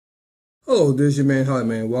Hello, this is your man Hot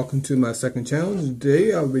Man. Welcome to my second channel.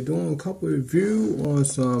 Today I'll be doing a couple of review on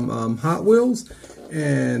some Hot Wheels.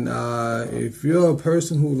 And if you're a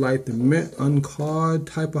person who like the mint uncard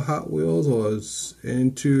type of Hot Wheels or is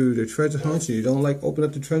into the treasure hunts and you don't like open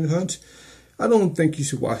up the treasure hunts, I don't think you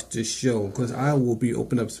should watch this show because I will be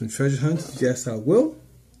opening up some treasure hunts. Yes, I will.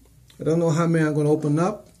 I don't know how many I'm going to open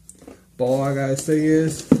up, but all I gotta say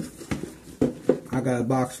is I got a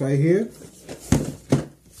box right here.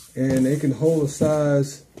 And they can hold a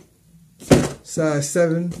size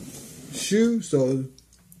 7 shoe, so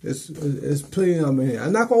it's plenty of them in here.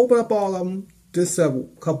 I'm not gonna open up all of them, just a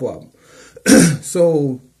couple of them.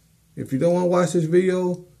 So if you don't want to watch this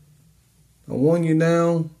video, I warn you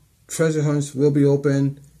now, treasure hunts will be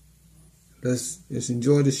open. Let's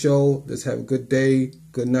enjoy the show. Let's have a good day,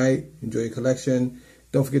 good night, enjoy your collection.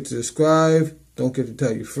 Don't forget to subscribe. Don't forget to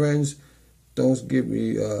tell your friends. Don't give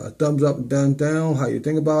me a thumbs up and down, how you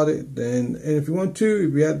think about it. And if you want to,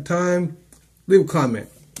 if you have time, leave a comment.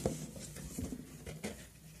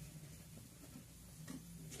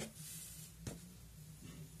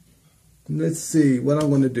 Let's see what I'm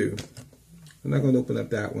going to do. I'm not going to open up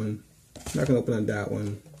that one. I'm not going to open up that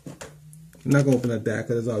one. I'm not going to open up that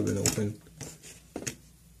because it's already been open.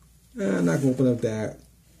 I'm not going to open up that.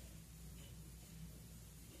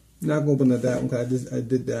 Not gonna open up that one because I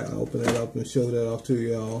did that. I opened it up and showed that off to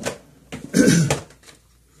y'all.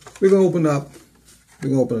 We're gonna open up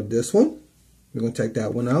this one. We're gonna check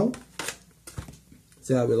that one out.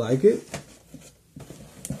 See how we like it.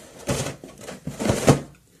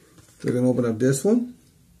 We're gonna open up this one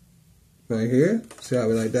right here. See how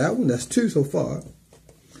we like that one. That's 2 so far.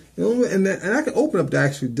 And I can open up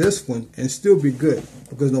actually this one and still be good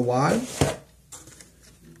because you know why?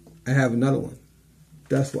 I have another one.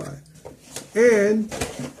 That's why. And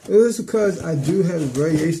it is because I do have a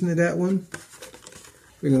variation of that one.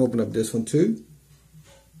 We're going to open up this one too.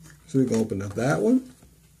 So we're going to open up that one.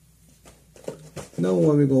 Another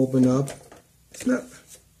one we're going to open up. It's not.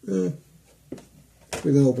 We're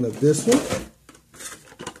going to open up this one.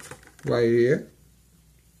 Right here.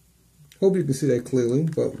 Hope you can see that clearly,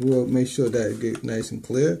 but we'll make sure that it gets nice and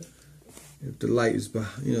clear. If the light is,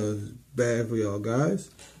 bad for y'all guys.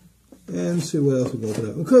 And see what else we're going to open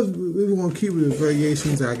up. Because we're going to keep it with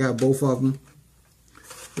variations. I got both of them.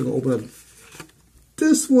 We're going to open up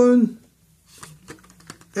this one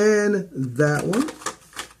and that one.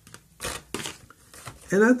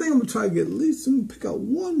 And I think I'm going to try to get at least pick out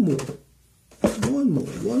one more.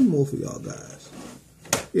 One more for y'all guys.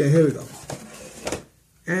 Yeah, here we go.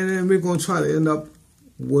 And then we're going to try to end up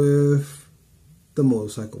with the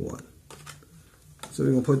motorcycle one. So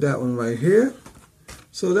we're going to put that one right here.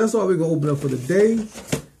 So that's all we're going to open up for the day.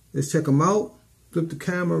 Let's check them out. Flip the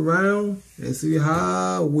camera around and see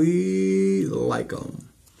how we like them.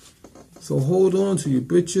 So hold on to your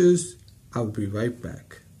britches. I'll be right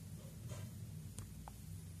back.